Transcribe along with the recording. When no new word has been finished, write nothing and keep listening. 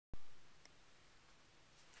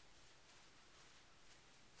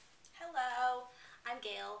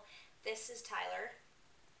This is Tyler,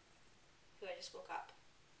 who I just woke up.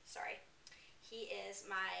 Sorry. He is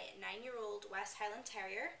my 9-year-old West Highland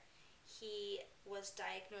Terrier. He was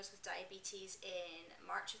diagnosed with diabetes in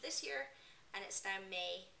March of this year, and it's now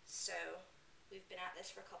May, so we've been at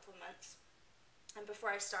this for a couple of months. And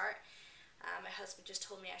before I start, my husband just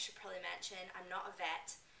told me I should probably mention I'm not a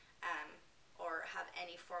vet or have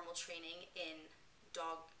any formal training in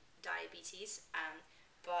dog diabetes,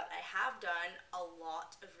 but I have done a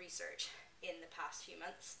lot of research in the past few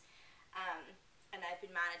months, and I've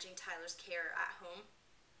been managing Tyler's care at home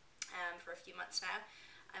for a few months now.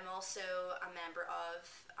 I'm also a member of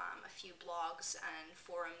a few blogs and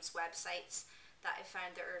forums, websites that I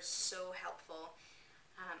found that are so helpful,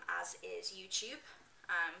 as is YouTube.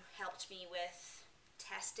 Helped me with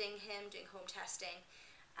testing him, doing home testing,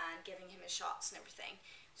 and giving him his shots and everything.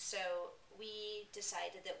 So we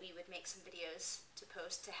decided that we would make some videos to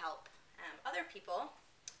post to help other people,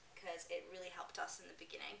 because it really helped us in the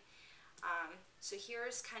beginning. So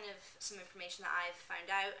here's kind of some information that I've found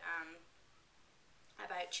out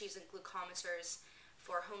about choosing glucometers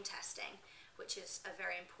for home testing, which is a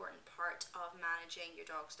very important part of managing your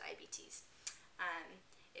dog's diabetes.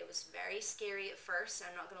 It was very scary at first,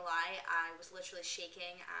 I'm not gonna lie. I was literally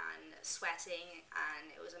shaking and sweating and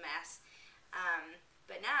it was a mess.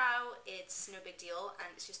 But now it's no big deal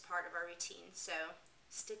and it's just part of our routine, so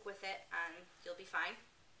stick with it and you'll be fine.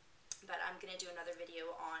 But I'm gonna do another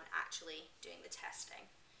video on actually doing the testing.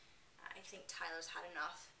 I think Tyler's had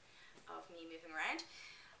enough of me moving around.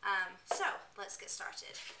 So let's get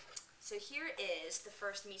started. So here is the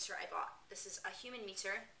first meter I bought. This is a human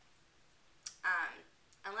meter.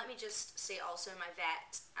 And let me just say also, my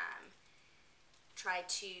vet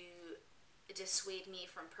tried to dissuade me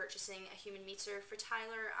from purchasing a human meter for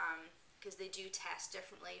Tyler, because they do test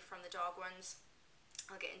differently from the dog ones.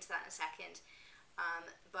 I'll get into that in a second.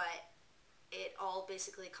 But it all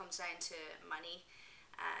basically comes down to money.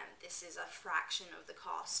 This is a fraction of the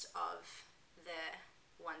cost of the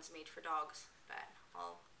ones made for dogs, but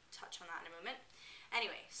I'll touch on that in a moment.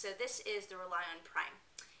 Anyway, so this is the Relion Prime.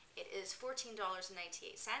 It is $14.98.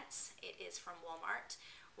 It is from Walmart.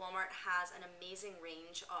 Walmart has an amazing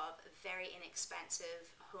range of very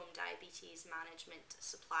inexpensive home diabetes management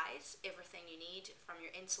supplies. Everything you need, from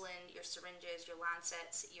your insulin, your syringes, your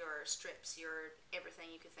lancets, your strips, your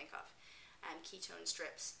everything you could think of. Ketone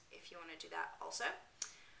strips, if you want to do that also.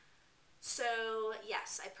 So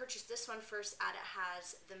yes, I purchased this one first, and it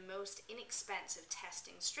has the most inexpensive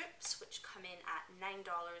testing strips, which come in at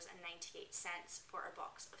 $9.98 for a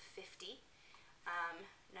box of 50.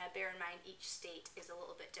 Now bear in mind, each state is a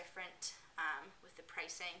little bit different with the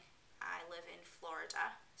pricing. I live in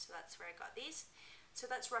Florida, so that's where I got these. So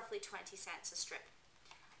that's roughly 20 cents a strip.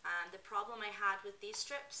 The problem I had with these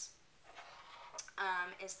strips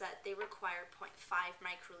is that they require 0.5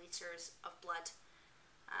 microliters of blood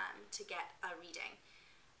to get a reading.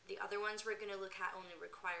 The other ones we're going to look at only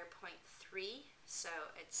require 0.3, so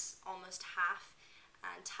it's almost half,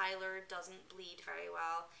 and Tyler doesn't bleed very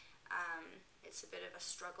well. It's a bit of a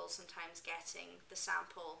struggle sometimes getting the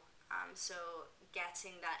sample, so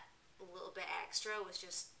getting that little bit extra was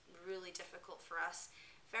just really difficult for us.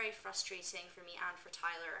 Very frustrating for me and for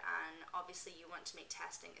Tyler, and obviously you want to make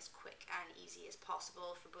testing as quick and easy as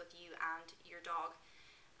possible for both you and your dog,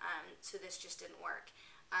 so this just didn't work.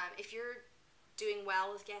 If you're doing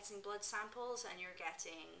well with getting blood samples and you're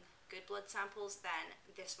getting good blood samples, then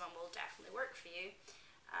this one will definitely work for you,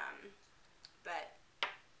 but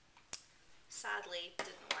sadly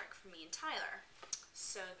didn't work for me and Tyler.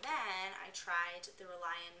 So then I tried the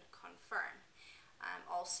Relion Confirm,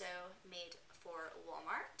 also made for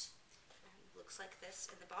Walmart. Looks like this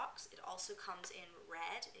in the box. It also comes in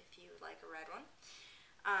red if you would like a red one.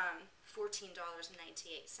 $14.98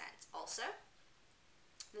 also.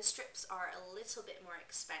 The strips are a little bit more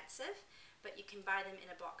expensive, but you can buy them in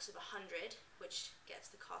a box of 100, which gets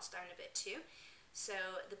the cost down a bit too.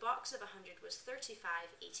 So the box of 100 was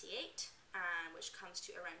 $35.88, which comes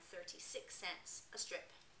to around 36 cents a strip.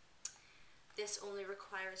 This only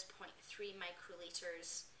requires 0.3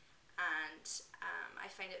 microliters, and I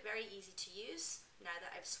find it very easy to use now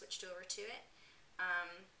that I've switched over to it.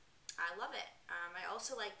 I love it. I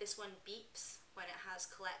also like this one beeps when it has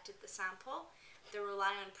collected the sample. The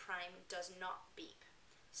Relion Prime does not beep,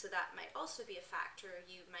 so that might also be a factor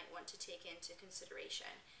you might want to take into consideration.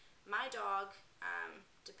 My dog,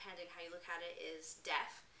 depending how you look at it, is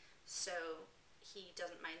deaf, so he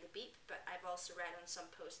doesn't mind the beep, but I've also read on some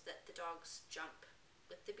posts that the dogs jump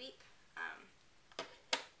with the beep,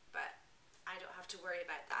 but I don't have to worry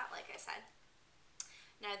about that, like I said.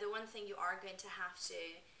 Now, the one thing you are going to have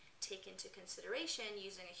to take into consideration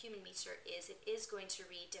using a human meter is it is going to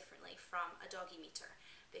read differently from a doggy meter,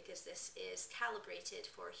 because this is calibrated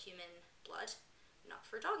for human blood, not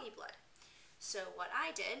for doggy blood. So what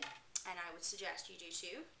I did, and I would suggest you do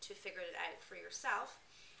too, to figure it out for yourself,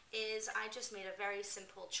 is I just made a very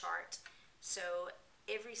simple chart. So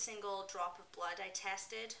every single drop of blood I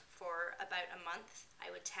tested for about a month,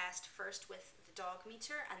 I would test first with the dog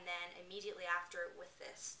meter and then immediately after with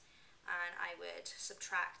this. And I would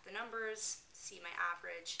subtract the numbers, see my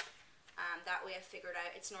average. That way I figured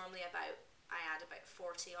out it's normally about, I add about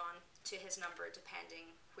 40 on to his number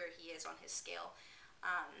depending where he is on his scale.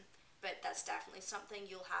 But that's definitely something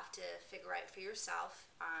you'll have to figure out for yourself.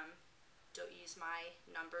 Don't use my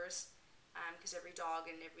numbers because every dog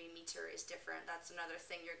and every meter is different. That's another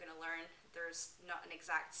thing you're going to learn. There's not an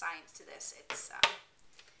exact science to this. It's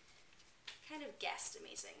kind of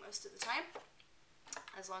guesstimating most of the time,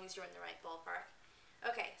 as long as you're in the right ballpark.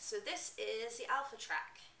 Okay, so this is the Alpha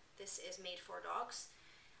Trak. This is made for dogs.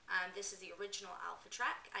 This is the original Alpha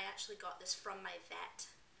Trak. I actually got this from my vet.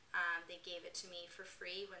 They gave it to me for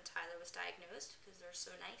free when Tyler was diagnosed because they're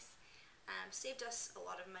so nice. Saved us a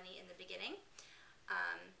lot of money in the beginning.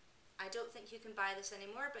 I don't think you can buy this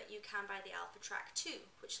anymore, but you can buy the Alpha Trak 2,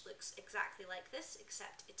 which looks exactly like this,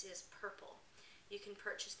 except it is purple. You can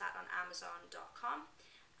purchase that on Amazon.com,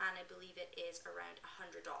 and I believe it is around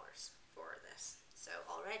 $100 for this. So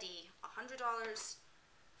already $100, $14.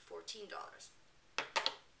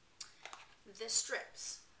 The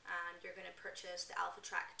strips. You're going to purchase the Alpha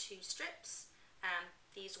Trak 2 strips.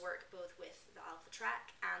 These work both with the Alpha Trak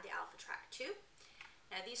and the Alpha Trak 2.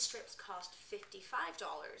 Now these strips cost $55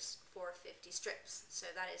 for 50 strips,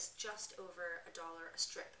 so that is just over $1 a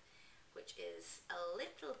strip, which is a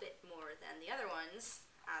little bit more than the other ones,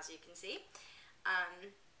 as you can see.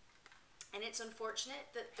 And it's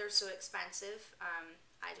unfortunate that they're so expensive.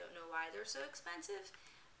 I don't know why they're so expensive,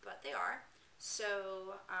 but they are.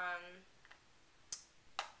 So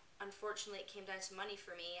unfortunately, it came down to money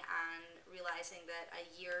for me, and realizing that a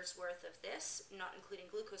year's worth of this, not including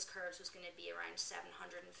glucose curves, was going to be around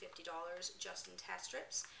 $750 just in test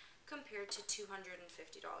strips, compared to $250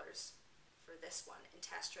 for this one in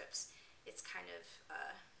test strips. It's kind of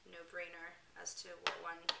a no-brainer as to what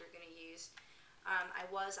one you're going to use. I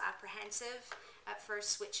was apprehensive at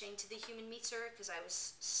first switching to the human meter because I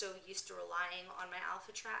was so used to relying on my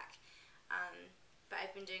Alpha Trak, but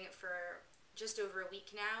I've been doing it for just over a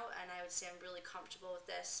week now, and I would say I'm really comfortable with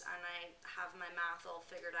this, and I have my math all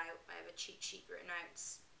figured out. I have a cheat sheet written out.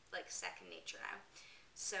 It's like second nature now.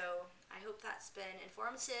 So I hope that's been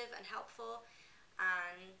informative and helpful.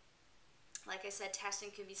 And like I said,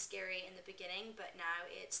 testing can be scary in the beginning, but now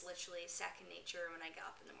it's literally second nature when I get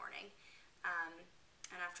up in the morning.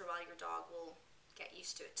 And after a while your dog will get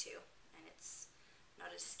used to it too, and it's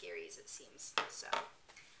not as scary as it seems. So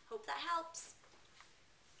hope that helps.